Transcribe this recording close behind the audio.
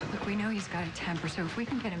we know he's got a temper, so if we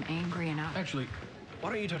can get him angry enough... Actually, why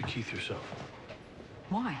don't you talk to Keith yourself?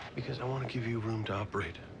 Why? Because I want to give you room to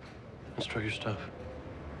operate and store your stuff.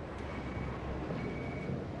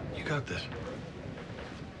 You got this.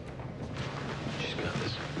 She's got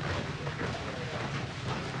this.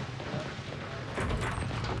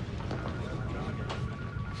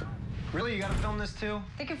 Really? You gotta film this too?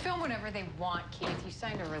 They can film whatever they want, Keith. You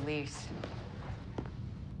signed a release.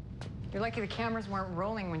 You're lucky the cameras weren't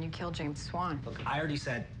rolling when you killed James Swan. Look, I already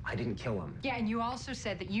said I didn't kill him. Yeah, and you also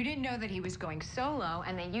said that you didn't know that he was going solo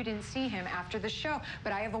and that you didn't see him after the show.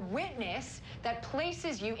 But I have a witness that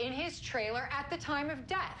places you in his trailer at the time of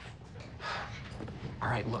death. All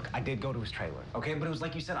right, look, I did go to his trailer, okay? But it was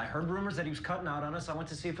like you said, I heard rumors that he was cutting out on us. I went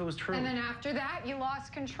to see if it was true. And then after that, you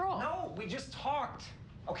lost control. No, we just talked,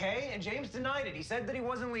 okay? And James denied it. He said that he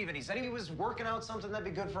wasn't leaving. He said he was working out something that'd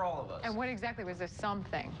be good for all of us. And what exactly was this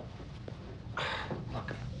something?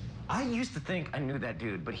 Look, I used to think I knew that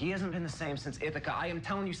dude, but he hasn't been the same since Ithaca. I am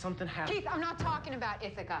telling you something happened. Keith, I'm not talking about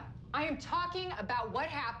Ithaca. I am talking about what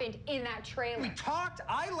happened in that trailer. We talked,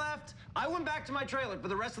 I left, I went back to my trailer for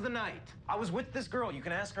the rest of the night. I was with this girl, you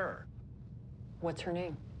can ask her. What's her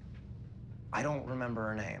name? I don't remember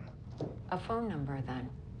her name. A phone number, then.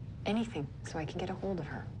 Anything, so I can get a hold of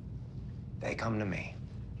her. They come to me.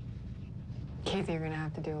 Keith, you're gonna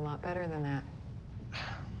have to do a lot better than that.